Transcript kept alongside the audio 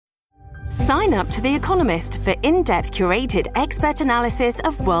Sign up to The Economist for in-depth curated expert analysis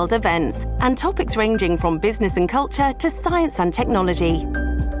of world events and topics ranging from business and culture to science and technology.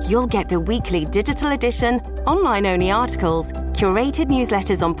 You'll get the weekly digital edition, online-only articles, curated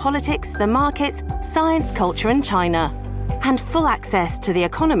newsletters on politics, the markets, science, culture and China, and full access to The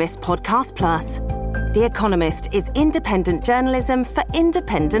Economist Podcast Plus. The Economist is independent journalism for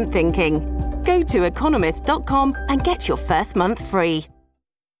independent thinking. Go to economist.com and get your first month free.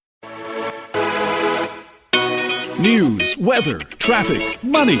 News, weather, traffic,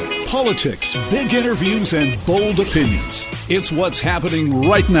 money, politics, big interviews, and bold opinions. It's what's happening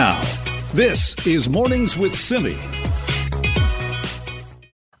right now. This is Mornings with Simi.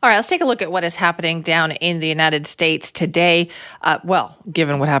 All right, let's take a look at what is happening down in the United States today.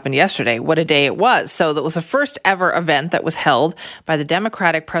 Given what happened yesterday, what a day it was. So that was the first ever event that was held by the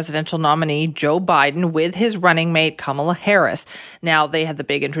Democratic presidential nominee, Joe Biden, with his running mate, Kamala Harris. Now, they had the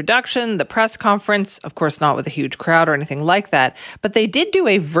big introduction, the press conference, of course, not with a huge crowd or anything like that, but they did do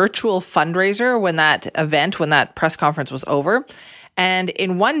a virtual fundraiser when that press conference was over. And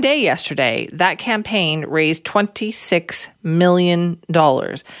in one day yesterday, that campaign raised $26 million.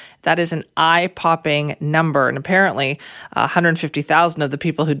 That is an eye-popping number. And apparently, 150,000 of the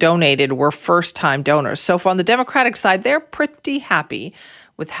people who donated were first-time donors. So on the Democratic side, they're pretty happy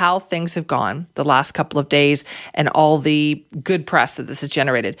with how things have gone the last couple of days and all the good press that this has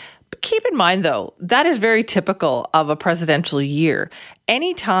generated. But keep in mind, though, that is very typical of a presidential year.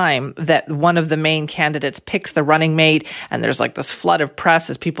 Any time that one of the main candidates picks the running mate and there's like this flood of press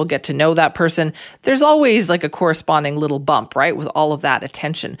as people get to know that person, there's always like a corresponding little bump, right, with all of that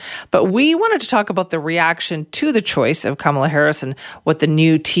attention. But we wanted to talk about the reaction to the choice of Kamala Harris and what the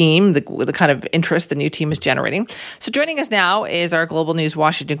new team, the kind of interest the new team is generating. So joining us now is our Global News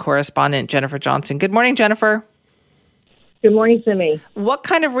Washington correspondent, Jennifer Johnson. Good morning, Jennifer. Good morning, Simi. What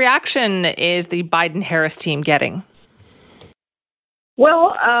kind of reaction is the Biden-Harris team getting?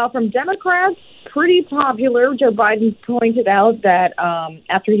 Well, from Democrats, pretty popular. Joe Biden pointed out that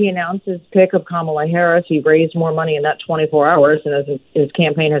after he announced his pick of Kamala Harris, he raised more money in that 24 hours than his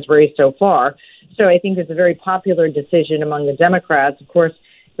campaign has raised so far. So I think it's a very popular decision among the Democrats. Of course,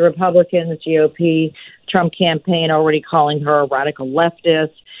 the Republicans, GOP, Trump campaign already calling her a radical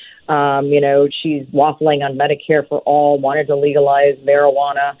leftist. She's waffling on Medicare for all, wanted to legalize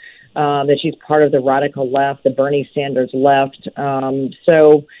marijuana, that she's part of the radical left, the Bernie Sanders left.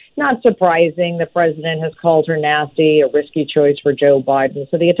 So not surprising. The president has called her nasty, a risky choice for Joe Biden.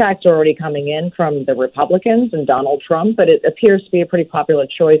 So the attacks are already coming in from the Republicans and Donald Trump, but it appears to be a pretty popular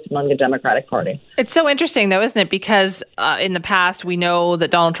choice among the Democratic Party. It's so interesting, though, isn't it? Because in the past, we know that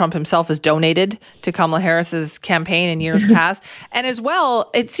Donald Trump himself has donated to Kamala Harris's campaign in years past. And as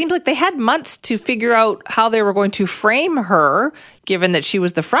well, it seems like they had months to figure out how they were going to frame her, given that she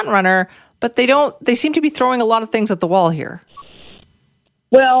was the front runner, but they seem to be throwing a lot of things at the wall here.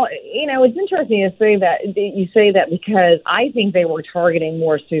 Well, it's interesting to say that you say that because I think they were targeting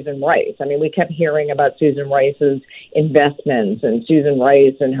more Susan Rice. I mean, we kept hearing about Susan Rice's investments and Susan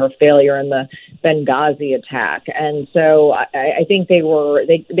Rice and her failure in the Benghazi attack. And so I think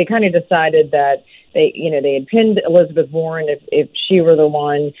they kind of decided that they had pinned Elizabeth Warren if she were the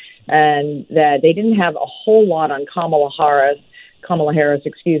one, and that they didn't have a whole lot on Kamala Harris,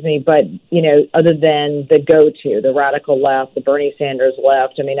 but, other than the go-to, the radical left, the Bernie Sanders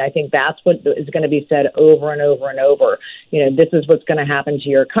left. I mean, I think that's what is going to be said over and over and over. This is what's going to happen to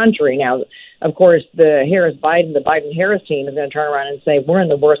your country. Now, of course, the Biden-Harris team is going to turn around and say, we're in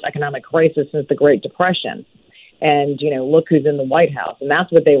the worst economic crisis since the Great Depression. And, look who's in the White House. And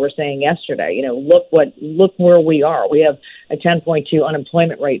that's what they were saying yesterday. Look where we are. We have a 10.2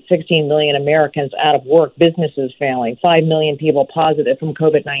 unemployment rate, 16 million Americans out of work, businesses failing, 5 million people positive from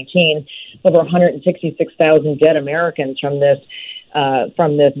COVID-19, over 166,000 dead Americans from this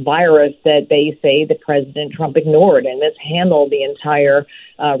virus that they say that President Trump ignored and mishandled the entire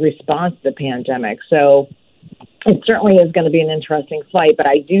response to the pandemic. So it certainly is going to be an interesting fight, but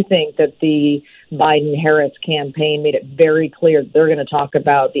I do think that the Biden-Harris campaign made it very clear that they're going to talk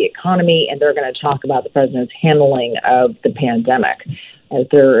about the economy and they're going to talk about the president's handling of the pandemic as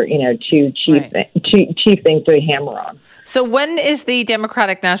their, two chief things to hammer on. So when is the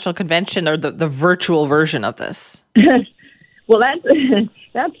Democratic National Convention, or the virtual version of this? Well,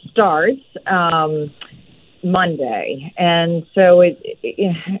 that starts Monday, and so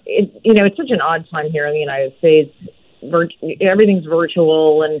it's such an odd time here in the United States. Everything's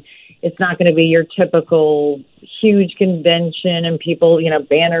virtual, and it's not going to be your typical huge convention and people,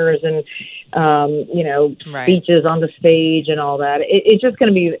 banners and speeches on the stage and all that. It's just going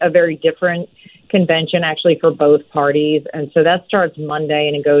to be a very different convention actually for both parties. And so that starts Monday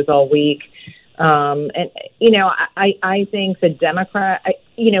and it goes all week. I think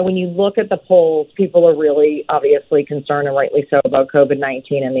the when you look at the polls, people are really obviously concerned, and rightly so, about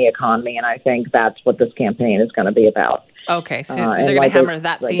COVID-19 and the economy. And I think that's what this campaign is going to be about. Okay, so they're going to hammer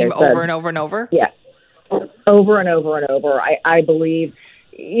that theme over and over and over? Yeah, over and over and over. I believe,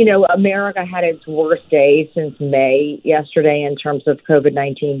 America had its worst day since May yesterday in terms of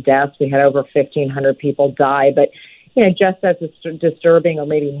COVID-19 deaths. We had over 1,500 people die. But just as disturbing, or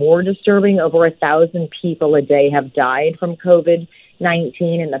maybe more disturbing, over 1,000 people a day have died from COVID-19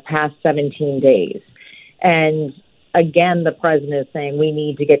 in the past 17 days. And again, the president is saying we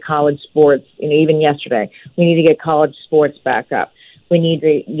need to get college sports, even yesterday, we need to get college sports back up. We need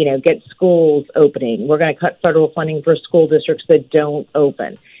to, get schools opening. We're going to cut federal funding for school districts that don't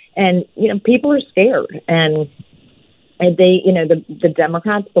open. And, people are scared. And they, the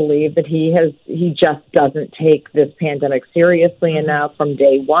Democrats believe that he just doesn't take this pandemic seriously enough from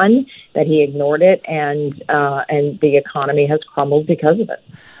day one, that he ignored it, and the economy has crumbled because of it.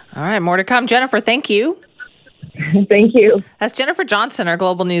 All right, more to come. Jennifer, thank you. Thank you. That's Jennifer Johnson, our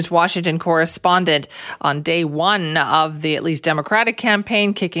Global News Washington correspondent, on day one of the at least Democratic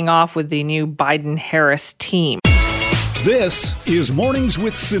campaign, kicking off with the new Biden-Harris team. This is Mornings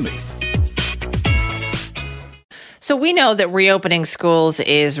with Simi. So we know that reopening schools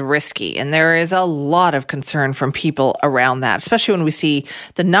is risky, and there is a lot of concern from people around that, especially when we see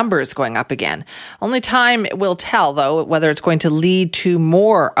the numbers going up again. Only time will tell, though, whether it's going to lead to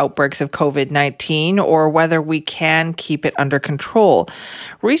more outbreaks of COVID-19 or whether we can keep it under control.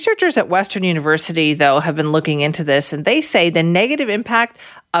 Researchers at Western University, though, have been looking into this, and they say the negative impact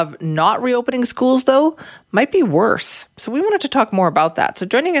of not reopening schools, though, might be worse. So we wanted to talk more about that. So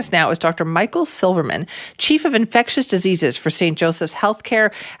joining us now is Dr. Michael Silverman, Chief of Infectious Diseases for St. Joseph's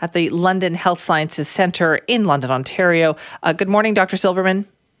Healthcare at the London Health Sciences Centre in London, Ontario. Good morning, Dr. Silverman.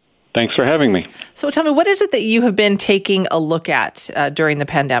 Thanks for having me. So tell me, what is it that you have been taking a look at during the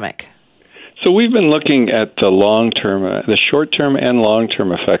pandemic? So we've been looking at the long-term, the short-term and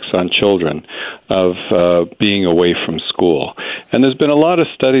long-term effects on children of being away from school. And there's been a lot of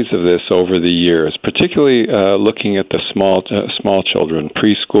studies of this over the years, particularly looking at the small children,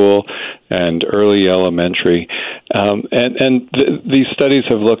 preschool and early elementary. These studies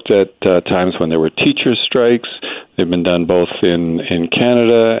have looked at times when there were teacher strikes. They've been done both in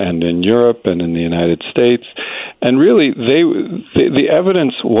Canada and in Europe and in the United States. And really, the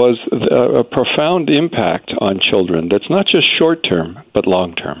evidence was a profound impact on children that's not just short-term, but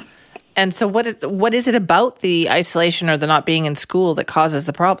long-term. And so what is it about the isolation or the not being in school that causes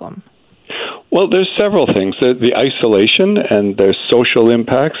the problem? Well, there's several things. The isolation, and there's social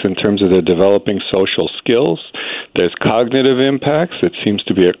impacts in terms of the developing social skills. There's cognitive impacts. It seems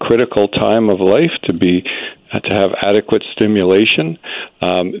to be a critical time of life to have adequate stimulation.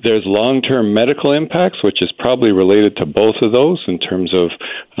 There's long-term medical impacts, which is probably related to both of those in terms of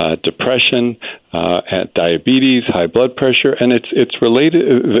depression, diabetes, high blood pressure, and it's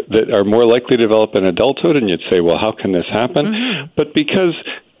related that are more likely to develop in adulthood. And you'd say, well, how can this happen? Mm-hmm. But because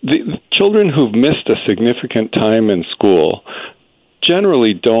the children who've missed a significant time in school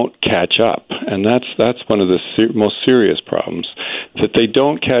generally don't catch up, and that's one of the most serious problems, that they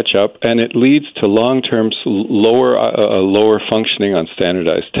don't catch up, and it leads to long-term lower functioning on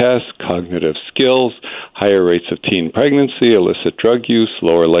standardized tests, cognitive skills, higher rates of teen pregnancy, illicit drug use,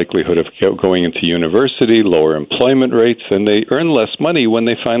 lower likelihood of going into university, lower employment rates, and they earn less money when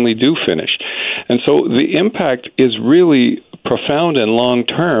they finally do finish. And so the impact is really profound and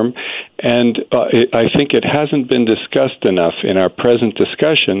long-term, and I think it hasn't been discussed enough in our present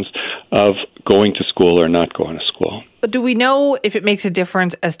discussions of going to school or not going to school. But do we know if it makes a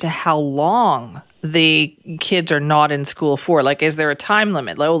difference as to how long the kids are not in school for? Like, is there a time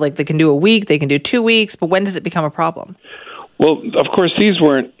limit? Like, they can do a week, they can do 2 weeks, but when does it become a problem? Well, of course, these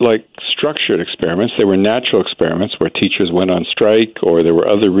weren't like structured experiments. They were natural experiments where teachers went on strike or there were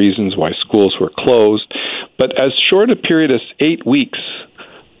other reasons why schools were closed. But as short a period as 8 weeks,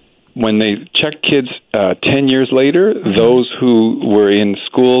 when they checked kids 10 years later, mm-hmm. those who were in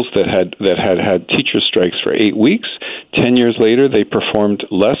schools that had teacher strikes for 8 weeks, 10 years later, they performed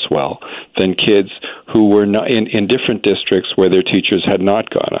less well than kids who were not in different districts where their teachers had not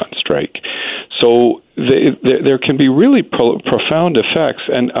gone on strike. So there can be really profound effects,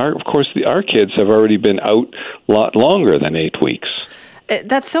 and our kids have already been out a lot longer than 8 weeks.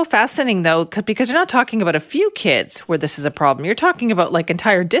 That's so fascinating, though, because you're not talking about a few kids where this is a problem. You're talking about like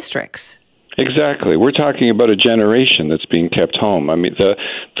entire districts. Exactly. We're talking about a generation that's being kept home. I mean, the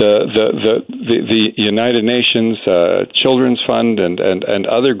United Nations Children's Fund and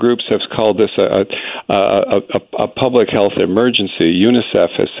other groups have called this a public health emergency. UNICEF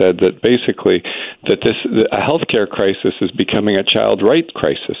has said that basically that a healthcare crisis is becoming a child rights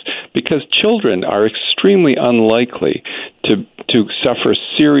crisis because children are extremely unlikely to suffer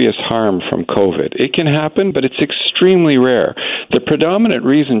serious harm from COVID. It can happen, but it's extremely rare. The predominant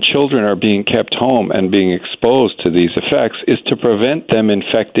reason children are being kept home and being exposed to these effects is to prevent them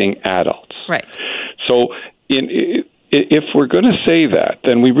infecting adults. Right. So if we're going to say that,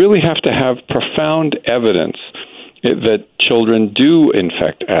 then we really have to have profound evidence that children do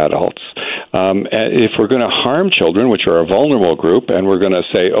infect adults. If we're going to harm children, which are a vulnerable group, and we're going to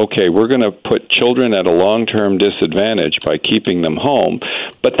say, okay, we're going to put children at a long-term disadvantage by keeping them home,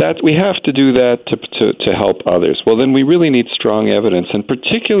 but that we have to do that to help others. Well, then we really need strong evidence, and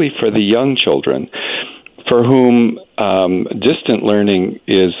particularly for the young children, for whom distant learning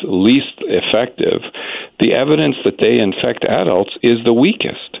is least effective, the evidence that they infect adults is the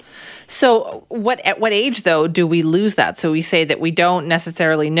weakest. So at what age, though, do we lose that? So we say that we don't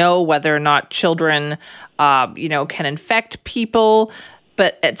necessarily know whether or not children, can infect people,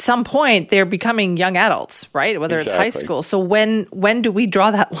 but at some point they're becoming young adults, right? Whether Exactly. it's high school. So when do we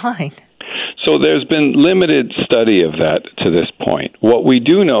draw that line? So there's been limited study of that to this point. What we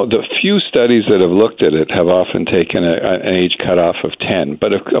do know, the few studies that have looked at it have often taken an age cutoff of 10.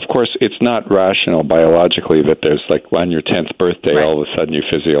 But of course, it's not rational biologically that there's like on your 10th birthday, right, all of a sudden you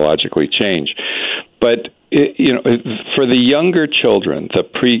physiologically change. But for the younger children,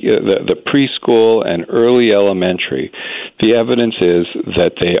 the preschool and early elementary, the evidence is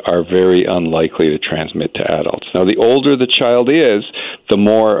that they are very unlikely to transmit to adults. Now, the older the child is, the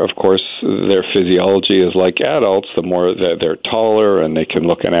more, of course, their physiology is like adults, the more they're taller and they can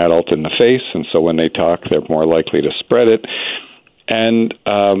look an adult in the face, and so when they talk, they're more likely to spread it. And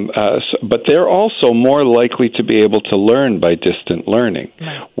but they're also more likely to be able to learn by distant learning,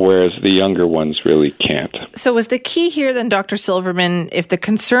 whereas the younger ones really can't. So is the key here then, Dr. Silverman, if the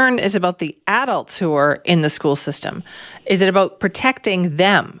concern is about the adults who are in the school system, is it about protecting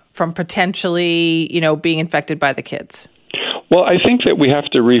them from potentially, being infected by the kids? Well, I think that we have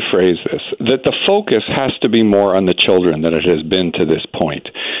to rephrase this, that the focus has to be more on the children than it has been to this point.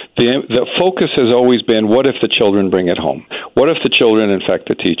 The focus has always been, what if the children bring it home? What if the children infect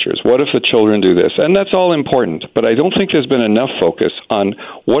the teachers? What if the children do this? And that's all important, but I don't think there's been enough focus on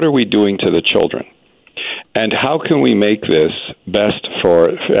what are we doing to the children? And how can we make this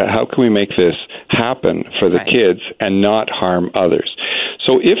how can we make this happen for the kids and not harm others?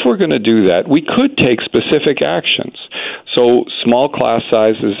 So if we're going to do that, we could take specific actions. So small class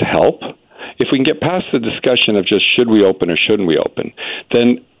sizes help. If we can get past the discussion of just should we open or shouldn't we open,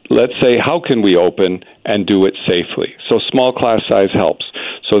 then let's say how can we open and do it safely? So small class size helps.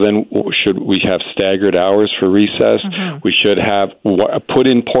 So then should we have staggered hours for recess? Mm-hmm. We should have put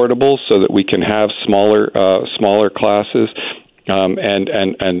in portables so that we can have smaller classes and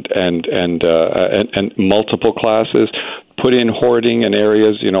multiple classes. Put in hoarding in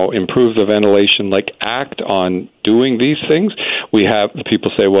areas, improve the ventilation, act on doing these things. We have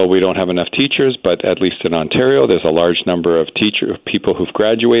people say, well, we don't have enough teachers, but at least in Ontario, there's a large number of people who've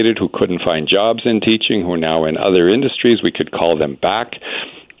graduated who couldn't find jobs in teaching, who are now in other industries. We could call them back.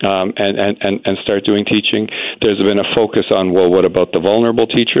 And start doing teaching. There's been a focus on, well, what about the vulnerable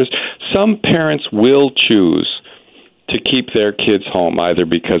teachers? Some parents will choose to keep their kids home, either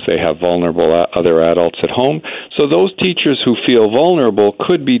because they have vulnerable other adults at home. So those teachers who feel vulnerable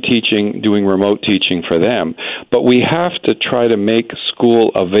could be doing remote teaching for them. But we have to try to make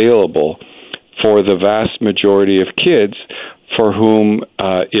school available for the vast majority of kids for whom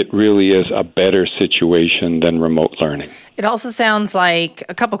it really is a better situation than remote learning. It also sounds like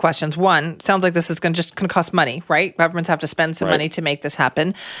a couple questions. One, sounds like this is going to cost money, right? Governments have to spend some money to make this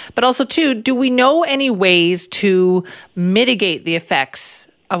happen. But also, two, do we know any ways to mitigate the effects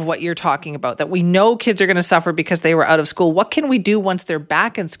of what you're talking about, that we know kids are going to suffer because they were out of school? What can we do once they're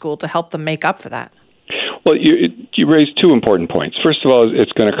back in school to help them make up for that? Well, you raised two important points. First of all,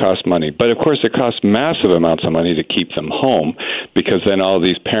 it's going to cost money. But, of course, it costs massive amounts of money to keep them home, because then all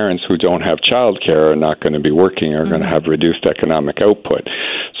these parents who don't have childcare are not going to be working, are going to have reduced economic output.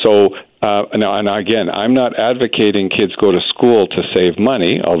 So, and again, I'm not advocating kids go to school to save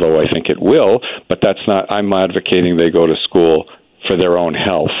money, although I think it will, but I'm advocating they go to school for their own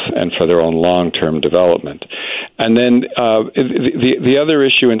health and for their own long-term development. And then the other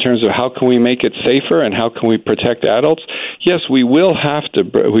issue in terms of how can we make it safer and how can we protect adults? Yes, we will have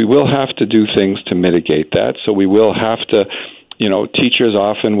to do things to mitigate that. So we will have to Teachers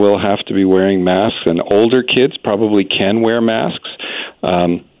often will have to be wearing masks, and older kids probably can wear masks.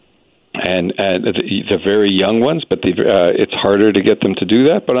 And the very young ones, but it's harder to get them to do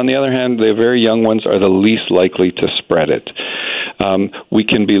that. But on the other hand, the very young ones are the least likely to spread it. We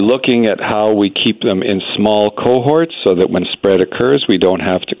can be looking at how we keep them in small cohorts so that when spread occurs, we don't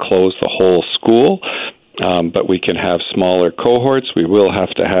have to close the whole school. But we can have smaller cohorts. We will have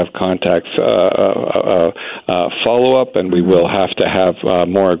to have contact follow-up, and we will have to have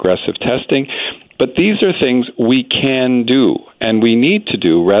more aggressive testing. But these are things we can do and we need to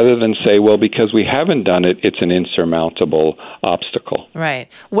do rather than say, well, because we haven't done it, it's an insurmountable obstacle. Right.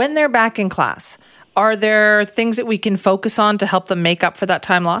 When they're back in class, are there things that we can focus on to help them make up for that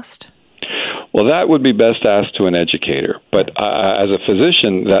time lost? Well, that would be best asked to an educator. But as a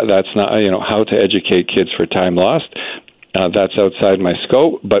physician, that's not, how to educate kids for time lost. That's outside my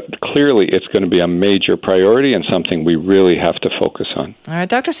scope, but clearly it's going to be a major priority and something we really have to focus on. All right,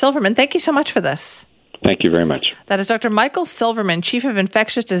 Dr. Silverman, thank you so much for this. Thank you very much. That is Dr. Michael Silverman, Chief of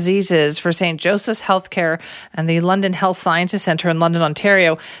Infectious Diseases for St. Joseph's Healthcare and the London Health Sciences Centre in London,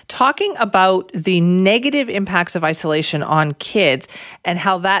 Ontario, talking about the negative impacts of isolation on kids and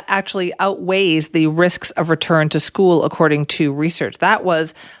how that actually outweighs the risks of return to school, according to research. That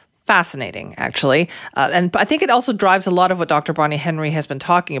was fascinating, actually. And I think it also drives a lot of what Dr. Bonnie Henry has been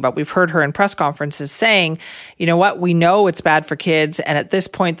talking about. We've heard her in press conferences saying, you know what, we know it's bad for kids. And at this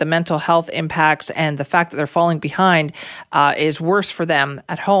point, the mental health impacts and the fact that they're falling behind is worse for them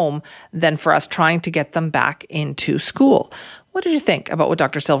at home than for us trying to get them back into school. What did you think about what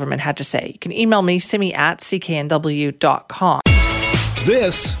Dr. Silverman had to say? You can email me, simi@cknw.com.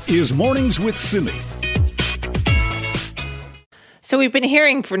 This is Mornings with Simi. So we've been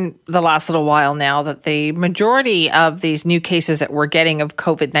hearing for the last little while now that the majority of these new cases that we're getting of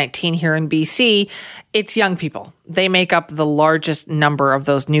COVID-19 here in BC, it's young people. They make up the largest number of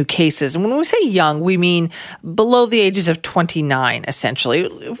those new cases. And when we say young, we mean below the ages of 29, essentially,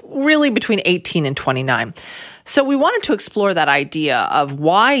 really between 18 and 29. So we wanted to explore that idea of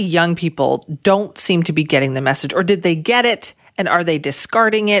why young people don't seem to be getting the message, or did they get it? And are they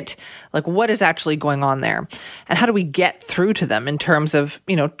discarding it? Like, what is actually going on there? And how do we get through to them in terms of,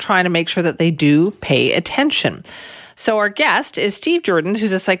 trying to make sure that they do pay attention? So our guest is Steve Jordans,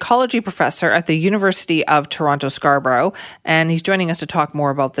 who's a psychology professor at the University of Toronto Scarborough. And he's joining us to talk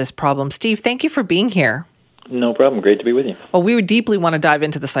more about this problem. Steve, thank you for being here. No problem. Great to be with you. Well, we would deeply want to dive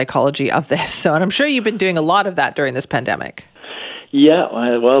into the psychology of this. And I'm sure you've been doing a lot of that during this pandemic. Yeah,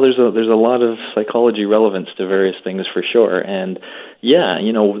 well, there's a lot of psychology relevance to various things for sure, and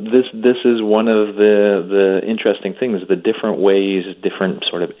this is one of the interesting things: the different ways different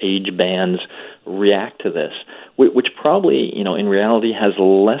sort of age bands react to this, which probably in reality has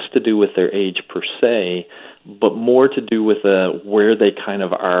less to do with their age per se, but more to do with where they kind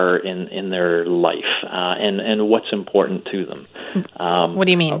of are in their life and what's important to them. What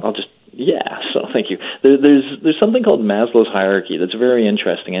do you mean? So thank you. There's something called Maslow's hierarchy that's very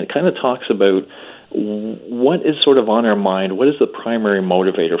interesting, and it kind of talks about what is sort of on our mind, what is the primary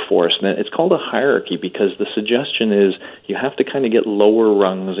motivator for us. And it's called a hierarchy because the suggestion is you have to kind of get lower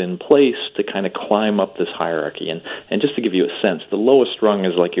rungs in place to kind of climb up this hierarchy. And just to give you a sense, the lowest rung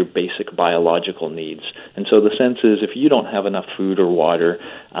is like your basic biological needs. And so the sense is if you don't have enough food or water,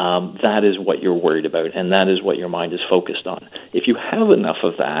 that is what you're worried about, and that is what your mind is focused on. If you have enough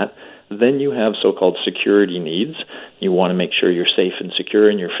of that, then you have so-called security needs. You want to make sure you're safe and secure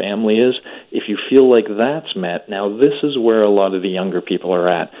and your family is. If you feel like that's met, now this is where a lot of the younger people are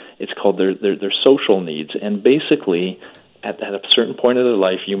at. It's called their social needs. And basically, at a certain point of their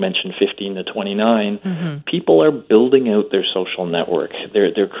life, you mentioned 15 to 29, people are building out their social network.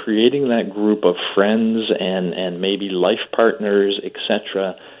 They're creating that group of friends and maybe life partners,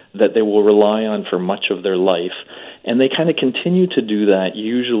 etc., that they will rely on for much of their life. And they kind of continue to do that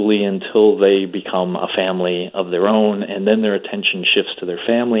usually until they become a family of their own, and then their attention shifts to their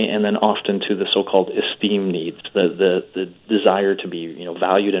family, and then often to the so-called esteem needs, the desire to be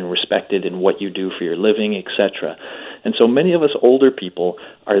valued and respected in what you do for your living, etc. And so many of us older people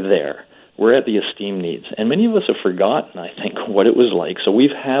are there. We're at the esteem needs, and many of us have forgotten, I think, what it was like. So we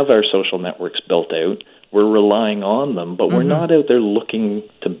have our social networks built out. We're relying on them, but we're not out there looking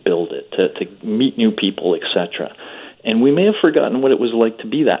to build it, to meet new people, etc. And we may have forgotten what it was like to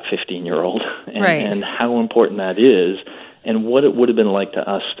be that 15-year-old and how important that is and what it would have been like to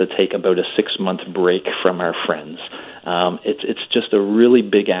us to take about a 6-month break from our friends. It's just a really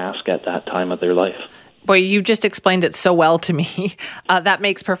big ask at that time of their life. Boy, you just explained it so well to me. That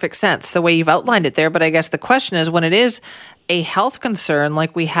makes perfect sense, the way you've outlined it there. But I guess the question is, when it is a health concern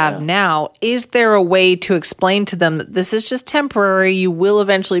like we have now, is there a way to explain to them that this is just temporary, you will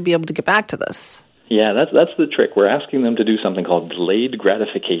eventually be able to get back to this? Yeah, that's the trick. We're asking them to do something called delayed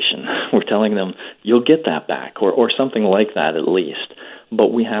gratification. We're telling them, you'll get that back, or something like that at least.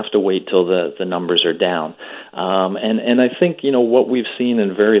 But we have to wait till the numbers are down. And I think, what we've seen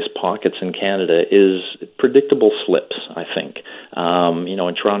in various pockets in Canada is predictable slips, I think.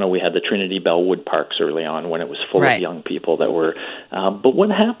 In Toronto, we had the Trinity Bellwood Parks early on when it was full of young people that were... but what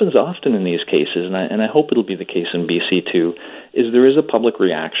happens often in these cases, and I hope it'll be the case in BC too, is there is a public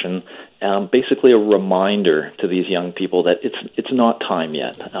reaction, basically a reminder to these young people that it's not time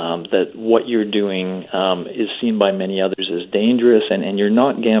yet, that what you're doing is seen by many others as dangerous, and you're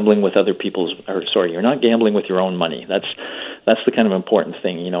not gambling with you're not gambling with your own money. That's the kind of important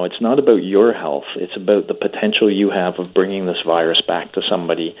thing. It's not about your health. It's about the potential you have of bringing this virus back to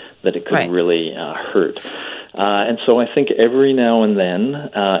somebody that it could really hurt. And so I think every now and then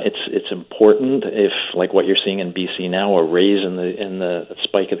it's important, if like what you're seeing in BC now, a raise in the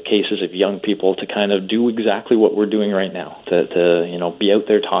spike of cases of young people, to kind of do exactly what we're doing right now, to be out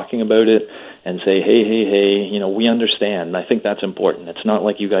there talking about it and say, hey, we understand. And I think that's important. It's not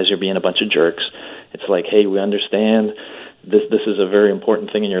like you guys are being a bunch of jerks. It's like, hey, we understand. This is a very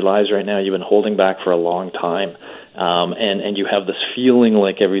important thing in your lives right now. You've been holding back for a long time. And you have this feeling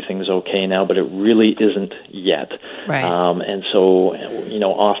like everything's okay now, but it really isn't yet. Right. And so,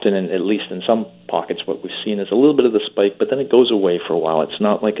 often, at least in some pockets, what we've seen is a little bit of the spike, but then it goes away for a while. It's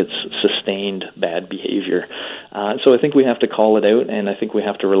not like it's sustained bad behavior. So I think we have to call it out, and I think we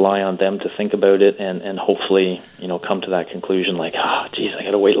have to rely on them to think about it and hopefully, come to that conclusion like, I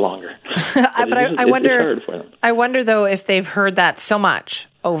got to wait longer. But I wonder, though, if they've heard that so much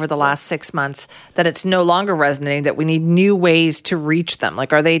over the last 6 months that it's no longer resonating, that we need new ways to reach them.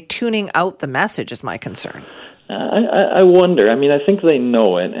 Like, are they tuning out the message is my concern. I wonder. I mean, I think they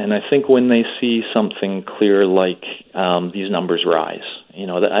know it, and I think when they see something clear like these numbers rise,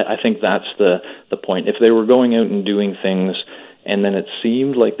 I think that's the point. If they were going out and doing things and then it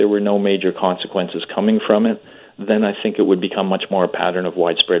seemed like there were no major consequences coming from it, then I think it would become much more a pattern of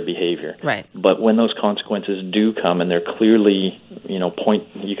widespread behavior. Right. But when those consequences do come and they're clearly,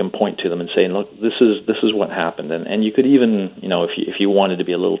 you can point to them and say, look, this is what happened. And you could even, if you wanted to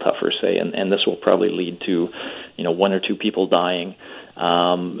be a little tougher, say, and this will probably lead to, one or two people dying.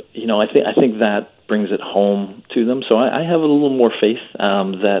 I think that brings it home to them. So I have a little more faith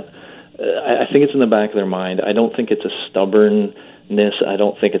that I think it's in the back of their mind. I don't think it's a stubbornness. I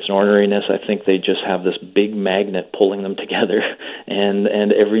don't think it's an orneriness. I think they just have this big magnet pulling them together, and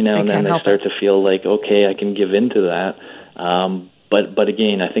every now and then they start to feel like, okay, I can give in to that. But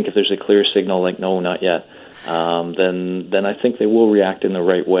again, I think if there's a clear signal like, no, not yet, then I think they will react in the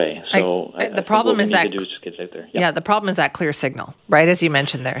right way. So the problem is that just get out there. Yeah, the problem is that clear signal, right? As you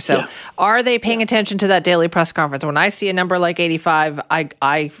mentioned there. So are they paying attention to that daily press conference? When I see a number like 85,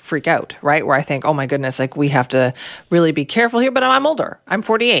 I freak out, right? Where I think, oh my goodness, like we have to really be careful here. But I'm older. I'm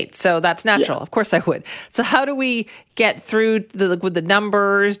 48, so that's natural. Yeah. Of course I would. So how do we get through with the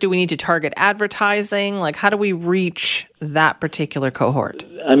numbers? Do we need to target advertising? Like, how do we reach that particular cohort?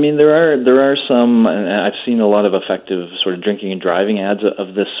 I mean, there are some. I've seen a lot of effective sort of drinking and driving ads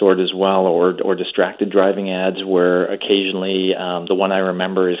of this sort as well, or distracted driving ads, where occasionally the one I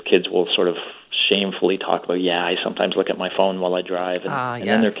remember is kids will sort of shamefully talk about, I sometimes look at my phone while I drive, and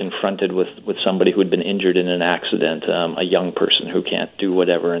then they're confronted with somebody who had been injured in an accident, a young person who can't do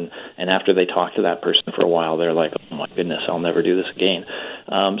whatever, and after they talk to that person for a while, they're like, oh my goodness, I'll never do this again.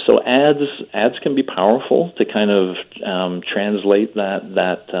 So ads can be powerful to kind of translate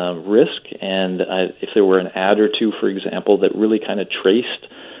that risk, and if there were an ad or two, for example, that really kind of traced,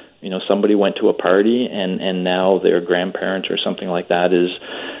 somebody went to a party and now their grandparent or something like that is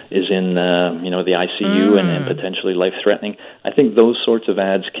in the ICU and potentially life-threatening. I think those sorts of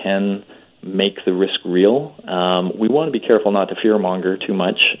ads can make the risk real. We want to be careful not to fearmonger too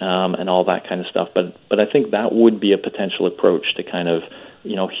much and all that kind of stuff, but I think that would be a potential approach to kind of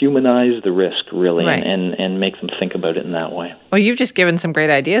humanize the risk, really, right, and make them think about it in that way. Well, you've just given some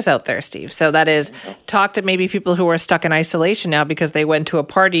great ideas out there, Steve. So that is, talk to maybe people who are stuck in isolation now because they went to a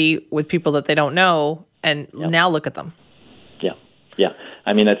party with people that they don't know, and now look at them. Yeah.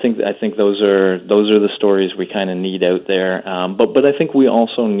 I mean, I think those are the stories we kind of need out there. But I think we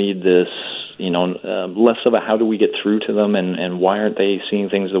also need this, less of a how do we get through to them and why aren't they seeing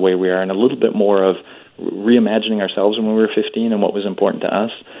things the way we are, and a little bit more of reimagining ourselves when we were 15 and what was important to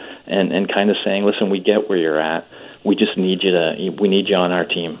us. and kind of saying, listen, we get where you're at. We just need we need you on our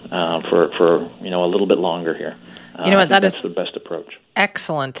team for a little bit longer here. You know what? That's the best approach.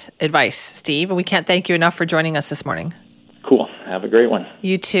 Excellent advice, Steve. We can't thank you enough for joining us this morning. Cool. Have a great one.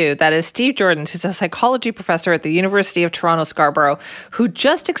 You too. That is Steve Jordan, who's a psychology professor at the University of Toronto, Scarborough, who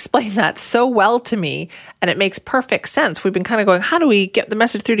just explained that so well to me, and it makes perfect sense. We've been kind of going, how do we get the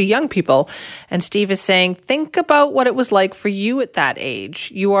message through to young people? And Steve is saying, think about what it was like for you at that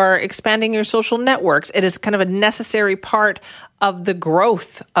age. You are expanding your social networks. It is kind of a necessary part of the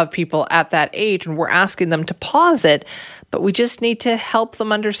growth of people at that age, and we're asking them to pause it, but we just need to help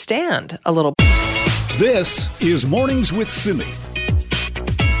them understand a little bit. This is Mornings with Simi.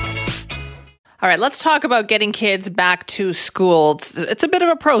 All right, let's talk about getting kids back to school. It's a bit of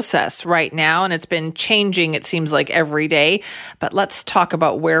a process right now, and it's been changing, it seems like, every day. But let's talk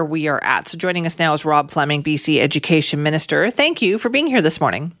about where we are at. So joining us now is Rob Fleming, BC Education Minister. Thank you for being here this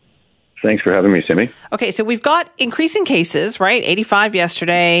morning. Thanks for having me, Simi. Okay, so we've got increasing cases, right? 85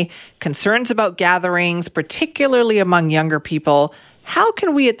 yesterday, concerns about gatherings, particularly among younger people. How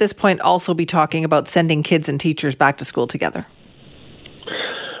can we at this point also be talking about sending kids and teachers back to school together?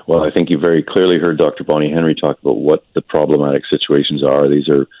 Well, I think you very clearly heard Dr. Bonnie Henry talk about what the problematic situations are. These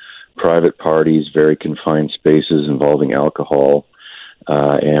are private parties, very confined spaces involving alcohol,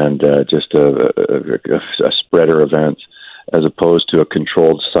 and just a spreader event, as opposed to a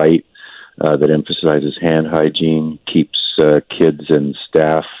controlled site that emphasizes hand hygiene, keeps kids and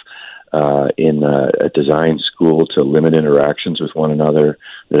staff in a design school to limit interactions with one another,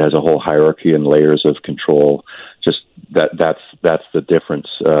 that has a whole hierarchy and layers of control. Just that's the difference.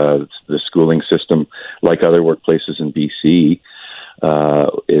 The schooling system, like other workplaces in BC,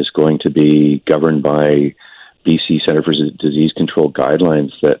 is going to be governed by BC Centre for Disease Control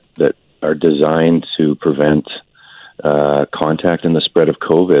guidelines that are designed to prevent contact and the spread of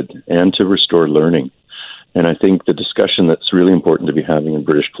COVID and to restore learning. And I think the discussion that's really important to be having in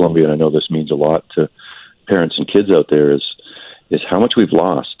British Columbia, and I know this means a lot to parents and kids out there, is how much we've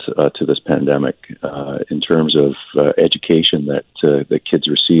lost to this pandemic in terms of education that kids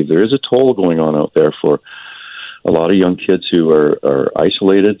receive. There is a toll going on out there for a lot of young kids who are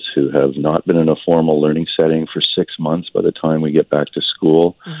isolated, who have not been in a formal learning setting for 6 months by the time we get back to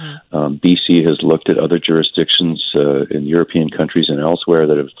school. Mm-hmm. BC has looked at other jurisdictions in European countries and elsewhere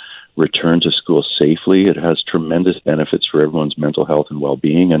that have returned to school safely. It has tremendous benefits for everyone's mental health and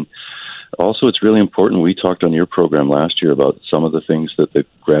well-being. And also, it's really important. We talked on your program last year about some of the things that the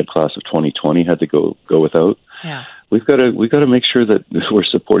grad class of 2020 had to go without. Yeah. We've got to make sure that we're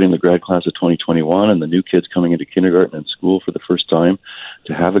supporting the grad class of 2021 and the new kids coming into kindergarten and school for the first time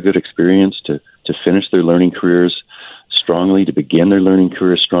to have a good experience, to finish their learning careers strongly, to begin their learning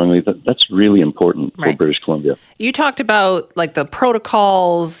careers strongly. That's really important for British Columbia. You talked about like the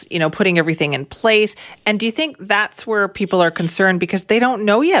protocols, putting everything in place. And do you think that's where people are concerned because they don't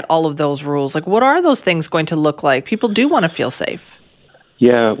know yet all of those rules? Like, what are those things going to look like? People do want to feel safe.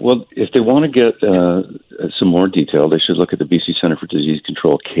 Yeah, well, if they want to get some more detail, they should look at the BC Centre for Disease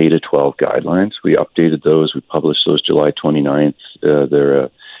Control K-12 guidelines. We updated those. We published those July 29th. They're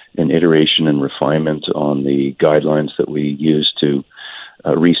an iteration and refinement on the guidelines that we used to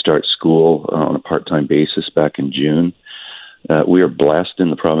restart school on a part-time basis back in June. We are blessed in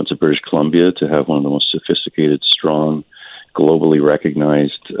the province of British Columbia to have one of the most sophisticated, strong, globally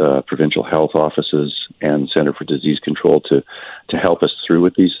recognized provincial health offices and Centre for Disease Control to help us through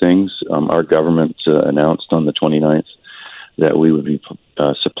with these things. Our government announced on the 29th that we would be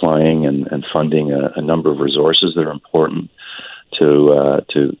supplying and funding a number of resources that are important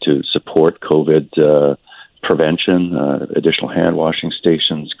to support COVID prevention, additional hand washing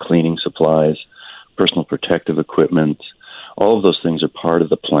stations, cleaning supplies, personal protective equipment. All of those things are part of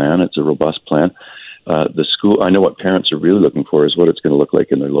the plan. It's a robust plan. The school, I know what parents are really looking for is what it's going to look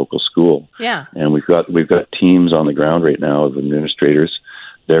like in their local school. Yeah. And we've got teams on the ground right now of administrators.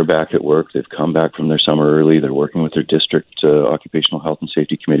 They're back at work. They've come back from their summer early. They're working with their district occupational health and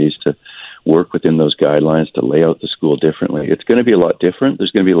safety committees to work within those guidelines to lay out the school differently. It's going to be a lot different.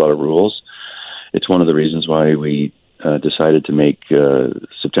 There's going to be a lot of rules. It's one of the reasons why we decided to make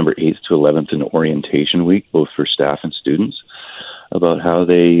September 8th to 11th an orientation week, both for staff and students, about how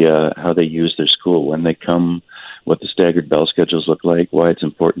they use their school, when they come, what the staggered bell schedules look like, why it's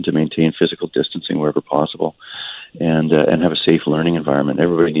important to maintain physical distancing wherever possible, and have a safe learning environment.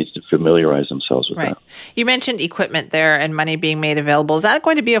 Everybody needs to familiarize themselves with that. You mentioned equipment there and money being made available. Is that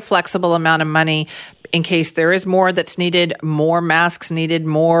going to be a flexible amount of money in case there is more that's needed, more masks needed,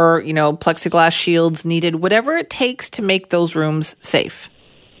 more, plexiglass shields needed, whatever it takes to make those rooms safe?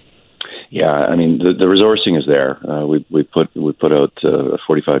 Yeah, I mean the resourcing is there. We put out a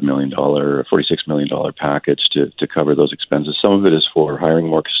 $46 million package to cover those expenses. Some of it is for hiring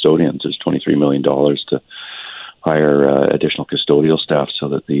more custodians. There's $23 million to hire additional custodial staff so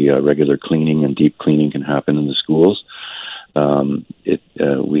that the regular cleaning and deep cleaning can happen in the schools.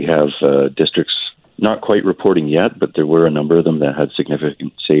 We have districts not quite reporting yet, but there were a number of them that had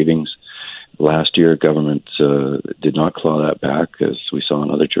significant savings. Last year, government did not claw that back, as we saw in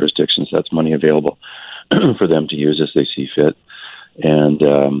other jurisdictions. That's money available for them to use as they see fit. And,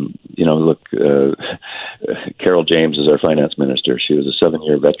 Carol James is our finance minister. She was a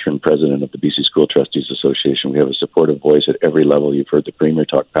 7-year veteran president of the BC School Trustees Association. We have a supportive voice at every level. You've heard the Premier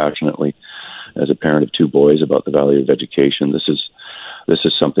talk passionately as a parent of 2 boys about the value of education. This is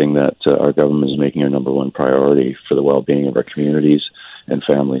something that our government is making our number one priority for the well-being of our communities and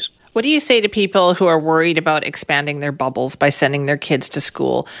families. What do you say to people who are worried about expanding their bubbles by sending their kids to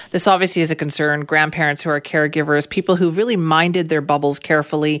school? This obviously is a concern. Grandparents who are caregivers, people who really minded their bubbles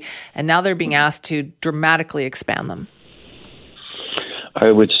carefully, and now they're being asked to dramatically expand them.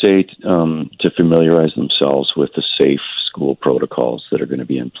 I would say to familiarize themselves with the safe school protocols that are going to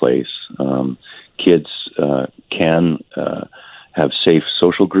be in place. Kids can have safe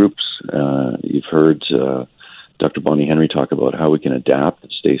social groups. You've heard Dr. Bonnie Henry talk about how we can adapt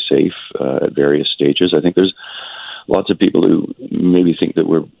and stay safe at various stages. I think there's lots of people who maybe think that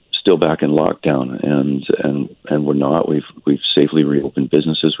we're still back in lockdown, and we're not. We've safely reopened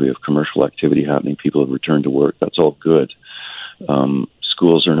businesses. We have commercial activity happening. People have returned to work. That's all good.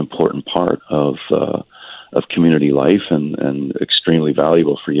 Schools are an important part of community life and extremely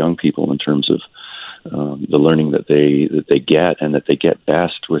valuable for young people in terms of the learning that they get and that they get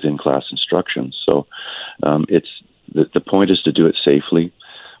best within class instruction. So it's the point is to do it safely.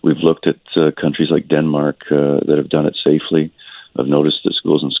 We've looked at countries like Denmark that have done it safely. I've noticed that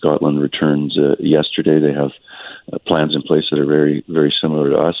schools in Scotland returned yesterday. They have plans in place that are very, very similar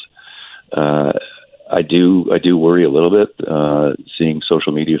to us. I do worry a little bit seeing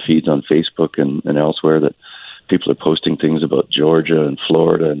social media feeds on Facebook and elsewhere that people are posting things about Georgia and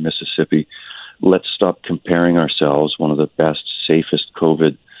Florida and Mississippi. Let's stop comparing ourselves, one of the best, safest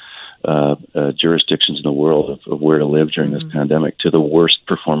COVID jurisdictions in the world of where to live during this pandemic, to the worst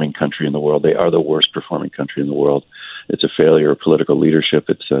performing country in the world. They are the worst performing country in the world. It's a failure of political leadership.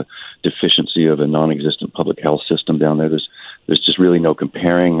 It's a deficiency of a non-existent public health system down there. There's just really no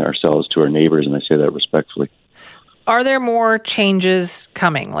comparing ourselves to our neighbors, and I say that respectfully. Are there more changes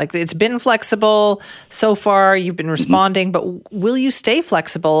coming? Like, it's been flexible so far, you've been responding, but will you stay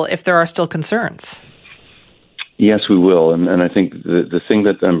flexible if there are still concerns? Yes, we will. And I think the thing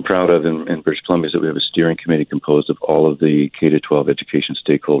that I'm proud of in British Columbia is that we have a steering committee composed of all of the K-12 education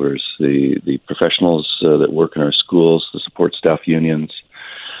stakeholders, the professionals that work in our schools, the support staff unions,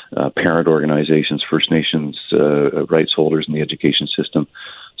 parent organizations, First Nations rights holders in the education system,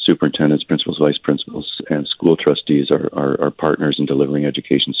 superintendents, principals, vice principals, and school trustees are partners in delivering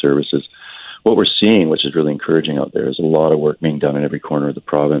education services. What we're seeing, which is really encouraging out there, is a lot of work being done in every corner of the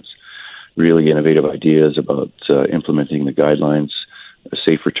province. Really innovative ideas about implementing the guidelines, a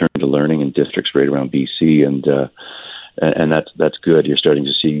safe return to learning in districts right around BC, and that's good. You're starting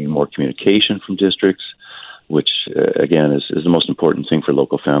to see more communication from districts, which again is the most important thing for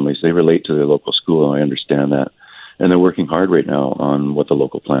local families. They relate to their local school, and I understand that. And they're working hard right now on what the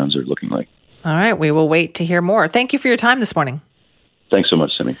local plans are looking like. All right, we will wait to hear more. Thank you for your time this morning. Thanks so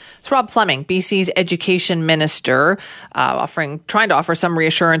much, Simi. It's Rob Fleming, BC's education minister, trying to offer some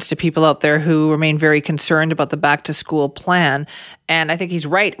reassurance to people out there who remain very concerned about the back-to-school plan. And I think he's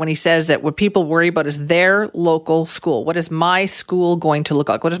right when he says that what people worry about is their local school. What is my school going to look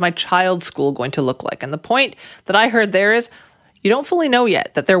like? What is my child's school going to look like? And the point that I heard there is, you don't fully know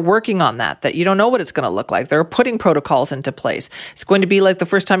yet that they're working on that you don't know what it's going to look like. They're putting protocols into place. It's going to be like the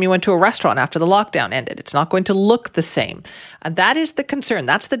first time you went to a restaurant after the lockdown ended. It's not going to look the same. And that is the concern.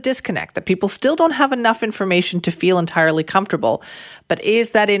 That's the disconnect, that people still don't have enough information to feel entirely comfortable. But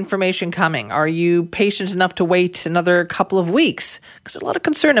is that information coming? Are you patient enough to wait another couple of weeks? Because there's a lot of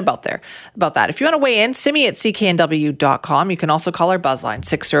concern about that. If you want to weigh in, Simi at cknw.com. You can also call our buzzline,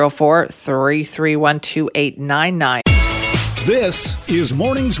 604-331-2899. This is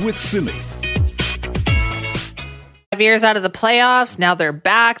Mornings with Simi. 5 years out of the playoffs, now they're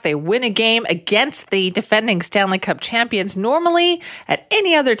back. They win a game against the defending Stanley Cup champions. Normally, at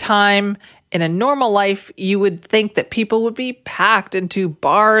any other time in a normal life, you would think that people would be packed into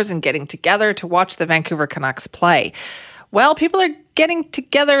bars and getting together to watch the Vancouver Canucks play. Well, people are getting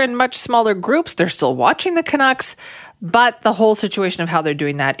together in much smaller groups. They're still watching the Canucks, But the whole situation of how they're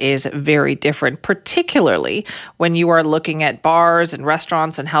doing that is very different, particularly when you are looking at bars and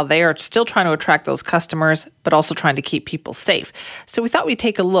restaurants and how they are still trying to attract those customers, but also trying to keep people safe. So we thought we'd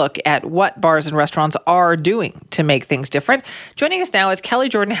take a look at what bars and restaurants are doing to make things different. Joining us now is Kelly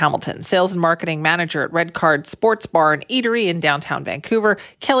Jordan Hamilton, Sales and Marketing Manager at Red Card Sports Bar and Eatery in downtown Vancouver.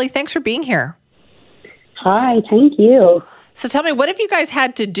 Kelly, thanks for being here. Hi, thank you. So tell me, what have you guys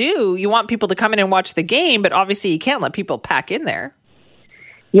had to do? You want people to come in and watch the game, but obviously you can't let people pack in there.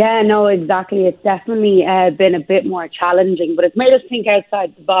 Yeah, no, exactly. It's definitely been a bit more challenging, but it's made us think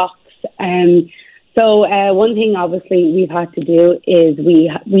outside the box. So one thing, obviously, we've had to do is we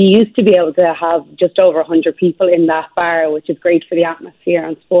used to be able to have just over 100 people in that bar, which is great for the atmosphere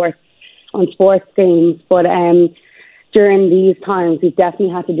on sports games. But during these times, we've definitely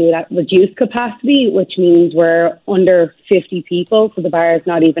had to do that reduced capacity, which means we're under 50 people, so the bar is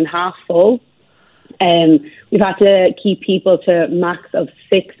not even half full. We've had to keep people to a max of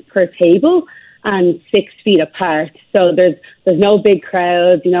 6 per table and 6 feet apart. So there's no big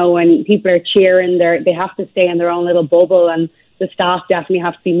crowds. You know, when people are cheering, they have to stay in their own little bubble, and the staff definitely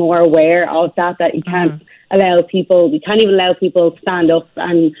have to be more aware of that you can't allow people, you can't even allow people to stand up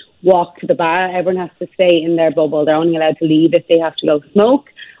and walk to the bar. Everyone has to stay in their bubble. They're only allowed to leave if they have to go smoke,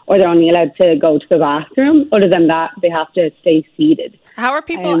 or they're only allowed to go to the bathroom. Other than that, they have to stay seated. How are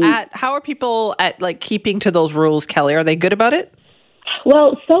people at like keeping to those rules, Kelly? Are they good about it?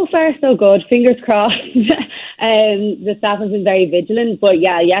 Well, so far so good. Fingers crossed. The staff has been very vigilant. But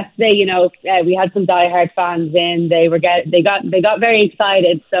yeah, yesterday, we had some diehard fans in. They got very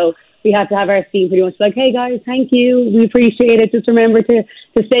excited. So we had to have our team pretty much like, hey guys, thank you. We appreciate it. Just remember to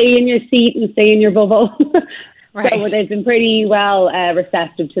stay in your seat and stay in your bubble. Right. So they've been pretty well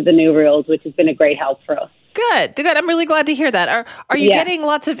receptive to the new rules, which has been a great help for us. Good. I'm really glad to hear that. Are you getting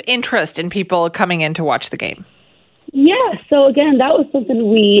lots of interest in people coming in to watch the game? Yeah. So again, that was something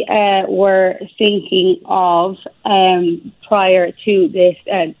we were thinking of prior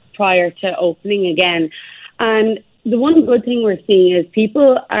to opening again. And the one good thing we're seeing is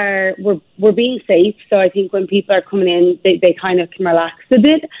people we're being safe. So I think when people are coming in, they kind of can relax a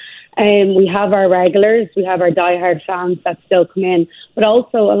bit. We have our regulars, we have our diehard fans that still come in, but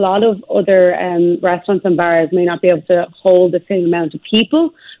also a lot of other restaurants and bars may not be able to hold the same amount of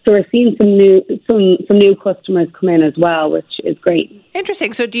people. So we're seeing some new customers come in as well, which is great.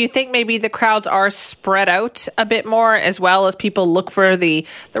 Interesting. So do you think maybe the crowds are spread out a bit more, as well as people look for the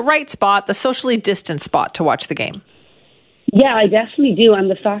right spot, the socially distanced spot to watch the game? Yeah, I definitely do.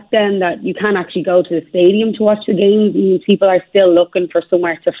 And the fact then that you can't actually go to the stadium to watch the games means people are still looking for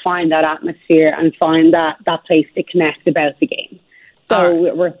somewhere to find that atmosphere and find that place to connect about the game.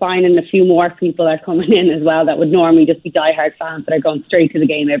 So we're finding a few more people are coming in as well that would normally just be diehard fans that are going straight to the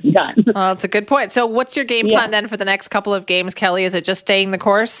game every time. Well, that's a good point. So what's your game plan then for the next couple of games, Kelly? Is it just staying the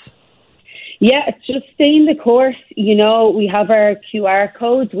course? Yeah, it's just staying the course. We have our QR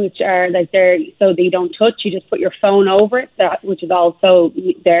codes, which are so they don't touch. You just put your phone over it, which is also,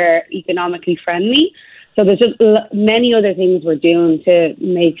 they're economically friendly. So there's just many other things we're doing to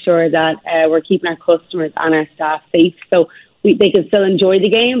make sure that we're keeping our customers and our staff safe. So they can still enjoy the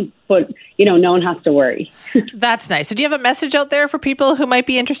game, but, no one has to worry. That's nice. So do you have a message out there for people who might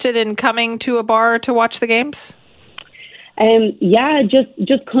be interested in coming to a bar to watch the games?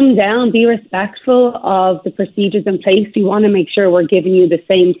 Just come down, be respectful of the procedures in place. We want to make sure we're giving you the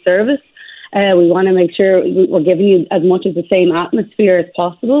same service. We want to make sure we're giving you as much of the same atmosphere as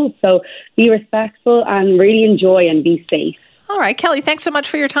possible. So be respectful and really enjoy and be safe. All right, Kelly, thanks so much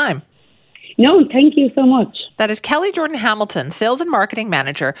for your time. No, thank you so much. That is Kelly Jordan Hamilton, Sales and Marketing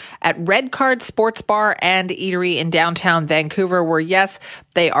Manager at Red Card Sports Bar and Eatery in downtown Vancouver, where, yes,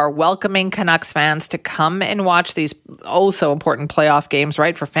 they are welcoming Canucks fans to come and watch these so important playoff games,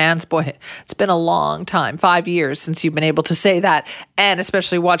 right? For fans, boy, it's been a long time, 5 years since you've been able to say that and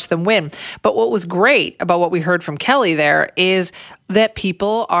especially watch them win. But what was great about what we heard from Kelly there is that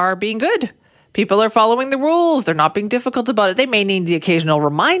people are being good. People are following the rules. They're not being difficult about it. They may need the occasional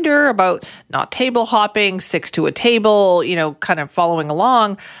reminder about not table hopping, 6 to a table, kind of following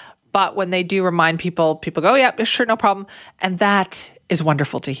along. But when they do remind people go, yeah, sure, no problem. And that is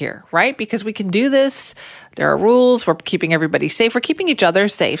wonderful to hear, right? Because we can do this. There are rules. We're keeping everybody safe. We're keeping each other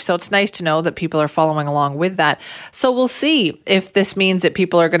safe. So it's nice to know that people are following along with that. So we'll see if this means that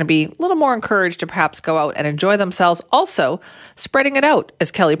people are going to be a little more encouraged to perhaps go out and enjoy themselves. Also, spreading it out, as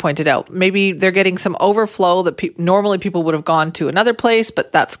Kelly pointed out. Maybe they're getting some overflow that normally people would have gone to another place,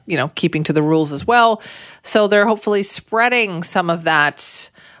 but that's, keeping to the rules as well. So they're hopefully spreading some of that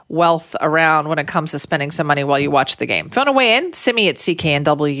wealth around when it comes to spending some money while you watch the game. If you want to weigh in, send me at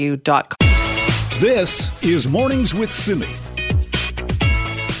cknw.com. This is Mornings with Simi.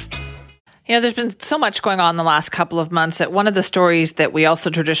 You know, there's been so much going on the last couple of months that one of the stories that we also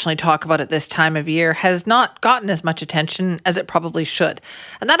traditionally talk about at this time of year has not gotten as much attention as it probably should.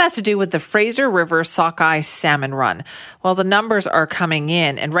 And that has to do with the Fraser River Sockeye Salmon Run. Well, the numbers are coming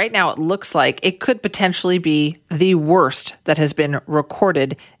in, and right now it looks like it could potentially be the worst that has been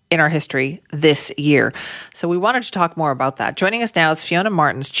recorded in our history this year. So we wanted to talk more about that. Joining us now is Fiona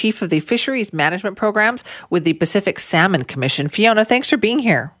Martins, Chief of the Fisheries Management Programs with the Pacific Salmon Commission. Fiona, thanks for being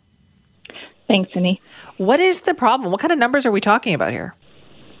here. Thanks, Annie. What is the problem? What kind of numbers are we talking about here?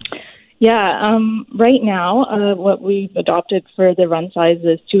 Yeah, right now, what we've adopted for the run size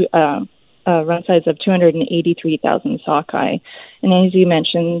is run size of 283,000 sockeye. And as you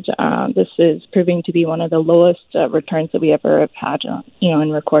mentioned, this is proving to be one of the lowest returns that we ever have had,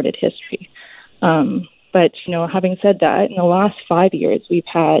 in recorded history. But, having said that, in the last 5 years, we've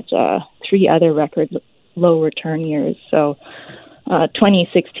had 3 other record low return years. So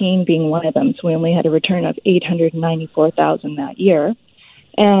 2016 being one of them. So we only had a return of 894,000 that year.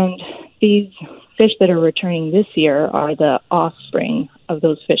 And these fish that are returning this year are the offspring of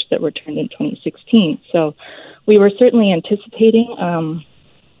those fish that returned in 2016. So we were certainly anticipating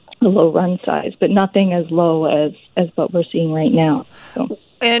a low run size, but nothing as low as what we're seeing right now. So.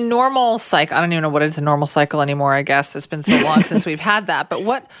 In a normal cycle, I don't even know what is a normal cycle anymore, I guess. It's been so long since we've had that. But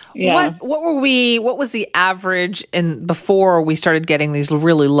what was the average before we started getting these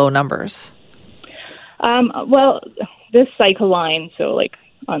really low numbers? Well, this cycle line, so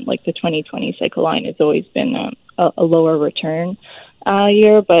on the 2020 cycle line, has always been a lower return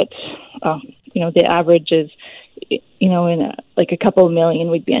year. But, the average is, in a couple of million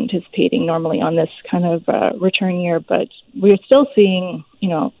we'd be anticipating normally on this kind of return year. But we're still seeing,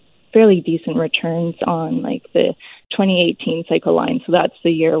 fairly decent returns on the 2018 cycle line. So that's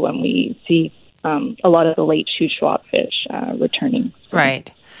the year when we see a lot of the late shoot-swap fish returning.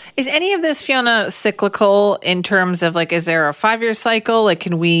 Right. Is any of this, Fiona, cyclical in terms of is there a 5-year cycle?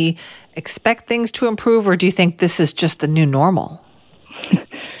 Can we expect things to improve, or do you think this is just the new normal?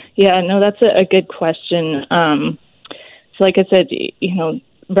 Yeah, no, that's a good question. So like I said,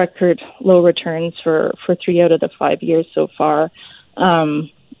 record low returns for 3 out of the 5 years so far.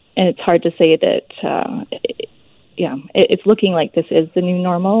 And it's hard to say that, it's looking like this is the new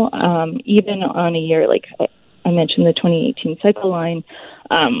normal. Even on a year like I mentioned, the 2018 cycle line,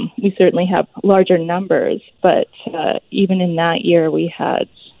 we certainly have larger numbers, but even in that year we had,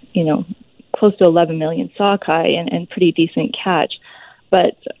 close to 11 million sockeye and pretty decent catch.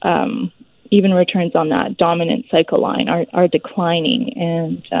 But even returns on that dominant cycle line are declining,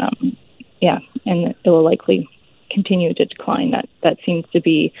 and and it will likely continue to decline. That seems to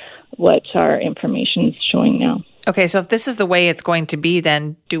be what our information is showing now. Okay, so if this is the way it's going to be,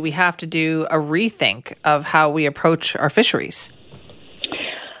 then do we have to do a rethink of how we approach our fisheries?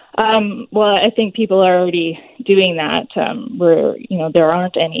 Well, I think people are already doing that. There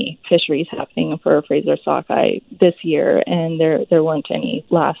aren't any fisheries happening for Fraser sockeye this year, and there weren't any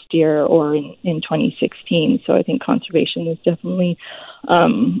last year or in 2016. So I think conservation is definitely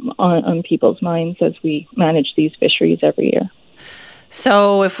on people's minds as we manage these fisheries every year.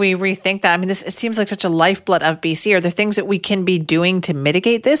 So if we rethink that, it seems like such a lifeblood of BC. Are there things that we can be doing to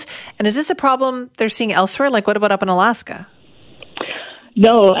mitigate this? And is this a problem they're seeing elsewhere? What about up in Alaska?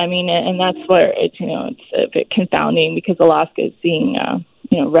 No, and that's where it's a bit confounding, because Alaska is seeing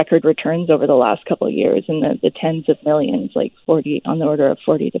record returns over the last couple of years in the tens of millions, 40 on the order of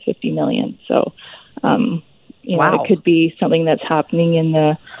 40 to 50 million. So, wow. It could be something that's happening in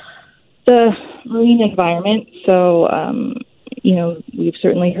the marine environment. So, we've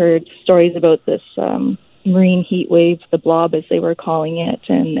certainly heard stories about this marine heat wave, the blob as they were calling it,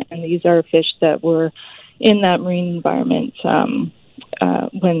 and these are fish that were in that marine environment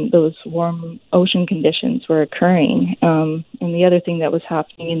when those warm ocean conditions were occurring. And the other thing that was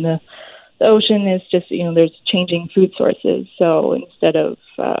happening in the ocean is just, there's changing food sources. So instead of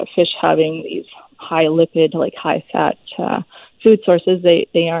fish having these high lipid, high fat food sources,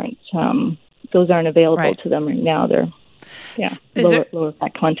 they aren't, those aren't available to them right now. They're lower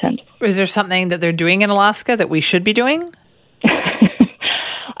fat content. Is there something that they're doing in Alaska that we should be doing?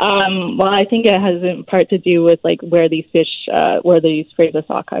 Well, I think it has in part to do with where these fish, where these Fraser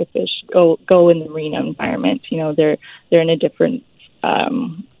sockeye fish go in the marine environment. They're in a different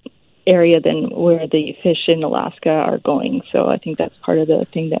area than where the fish in Alaska are going. So I think that's part of the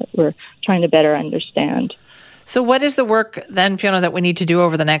thing that we're trying to better understand. So what is the work then, Fiona, that we need to do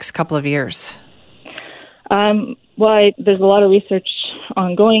over the next couple of years? Well, there's a lot of research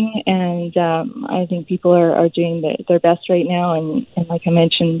ongoing, and I think people are doing their best right now. And like I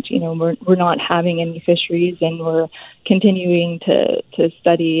mentioned, we're not having any fisheries, and we're continuing to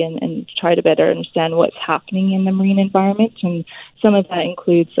study and try to better understand what's happening in the marine environment. And some of that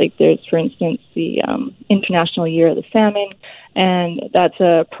includes, like, there's, for instance, the International Year of the Salmon, and that's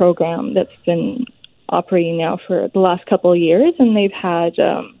a program that's been operating now for the last couple of years, and they've had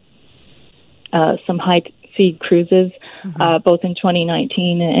some high-speed cruises, both in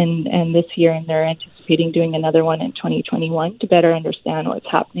 2019 and this year, and they're anticipating doing another one in 2021 to better understand what's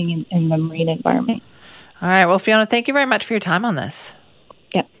happening in the marine environment. All right. Well, Fiona, thank you very much for your time on this.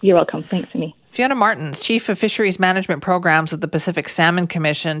 Yeah, you're welcome. Thanks, Amy. Fiona Martins, Chief of Fisheries Management Programs with the Pacific Salmon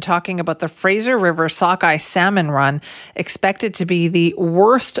Commission, talking about the Fraser River sockeye salmon run, expected to be the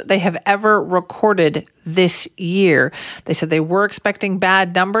worst they have ever recorded this year. They said they were expecting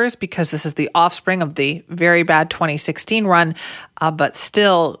bad numbers because this is the offspring of the very bad 2016 run, but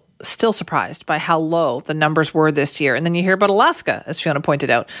still surprised by how low the numbers were this year. And then you hear about Alaska, as Fiona pointed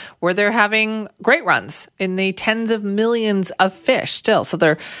out, where they're having great runs in the tens of millions of fish still. So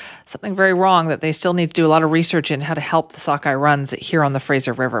there's something very wrong that they still need to do a lot of research in how to help the sockeye runs here on the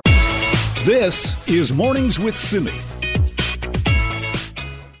Fraser River. This is Mornings with Simi.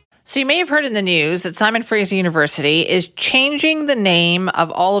 So you may have heard in the news that Simon Fraser University is changing the name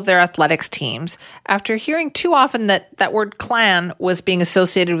of all of their athletics teams after hearing too often that word Klan was being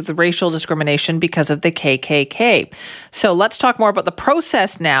associated with racial discrimination because of the KKK. So let's talk more about the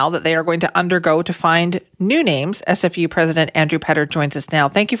process now that they are going to undergo to find new names. SFU President Andrew Petter joins us now.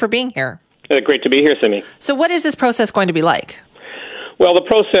 Thank you for being here. Great to be here, Simi. So what is this process going to be like? Well, the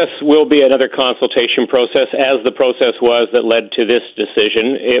process will be another consultation process, as the process was that led to this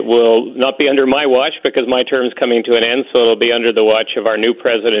decision. It will not be under my watch because my term's coming to an end, so it'll be under the watch of our new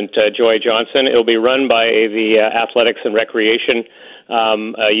president, Joy Johnson. It'll be run by the Athletics and Recreation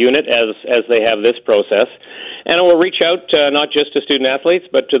unit as they have this process. And it will reach out not just to student athletes,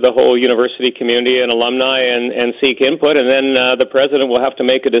 but to the whole university community and alumni and seek input. And then the president will have to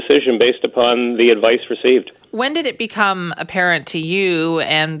make a decision based upon the advice received. When did it become apparent to you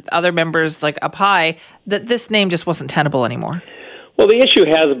and other members like up high that this name just wasn't tenable anymore? Well, the issue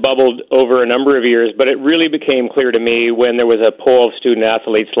has bubbled over a number of years, but it really became clear to me when there was a poll of student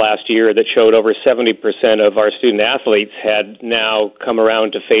athletes last year that showed over 70% of our student athletes had now come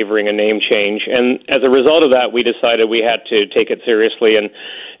around to favoring a name change. And as a result of that, we decided we had to take it seriously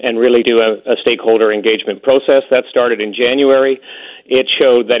and really do a stakeholder engagement process. That started in January. It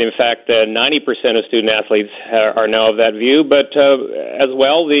showed that, in fact, 90% of student athletes are now of that view. But as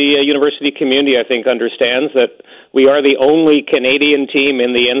well, the university community, I think, understands that we are the only Canadian team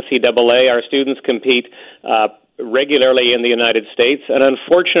in the NCAA. Our students compete regularly in the United States. And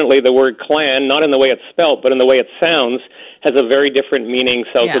unfortunately, the word Klan, not in the way it's spelt, but in the way it sounds, has a very different meaning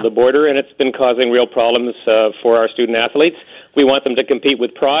south of the border, and it's been causing real problems for our student athletes. We want them to compete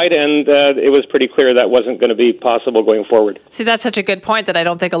with pride, and it was pretty clear that wasn't going to be possible going forward. See, that's such a good point that I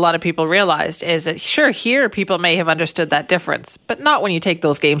don't think a lot of people realized, is that, sure, here people may have understood that difference, but not when you take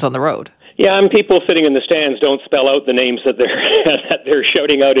those games on the road. Yeah, and people sitting in the stands don't spell out the names that they're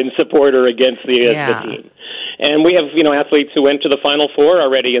shouting out in support or against the team. And we have, athletes who went to the Final Four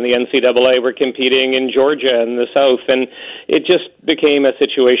already in the NCAA. We're competing in Georgia and the South, and it just became a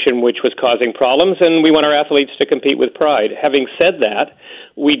situation which was causing problems, and we want our athletes to compete with pride. Having said that,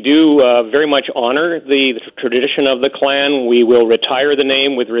 we do very much honor the tradition of the Klan. We will retire the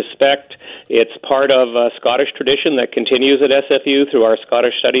name with respect. It's part of a Scottish tradition that continues at SFU through our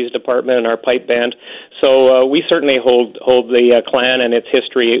Scottish Studies Department and our pipe band. So we certainly hold the Klan and its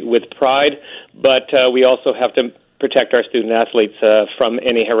history with pride, but we also have to protect our student athletes from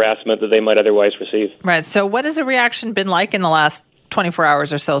any harassment that they might otherwise receive. Right. So what has the reaction been like in the last 24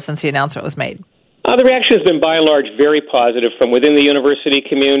 hours or so since the announcement was made? The reaction has been, by and large, very positive from within the university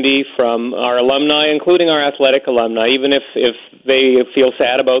community, from our alumni, including our athletic alumni. Even if they feel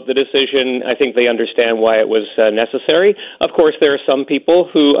sad about the decision, I think they understand why it was necessary. Of course, there are some people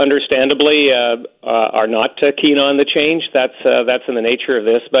who, understandably, are not keen on the change. That's in the nature of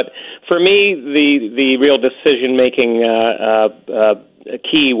this. But for me, the real decision-making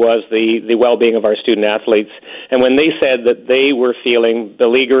key was the well-being of our student athletes. And when they said that they were feeling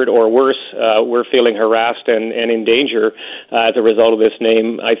beleaguered or worse, were feeling harassed and in danger as a result of this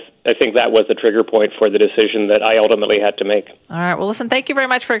name, I think that was the trigger point for the decision that I ultimately had to make. All right. Well, listen, thank you very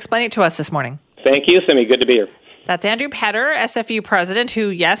much for explaining it to us this morning. Thank you, Simi. Good to be here. That's Andrew Petter, SFU president, who,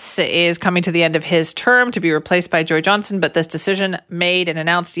 yes, is coming to the end of his term to be replaced by Joy Johnson. But this decision made and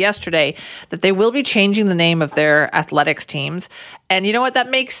announced yesterday that they will be changing the name of their athletics teams. And you know what? That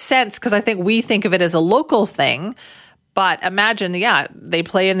makes sense because I think we think of it as a local thing. But imagine, they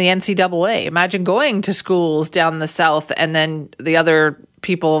play in the NCAA. Imagine going to schools down the South and then the other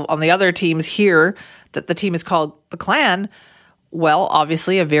people on the other teams hear that the team is called the Klan. Well,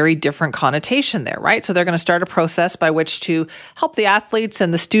 obviously a very different connotation there, right? So they're going to start a process by which to help the athletes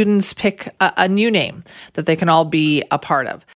and the students pick a new name that they can all be a part of.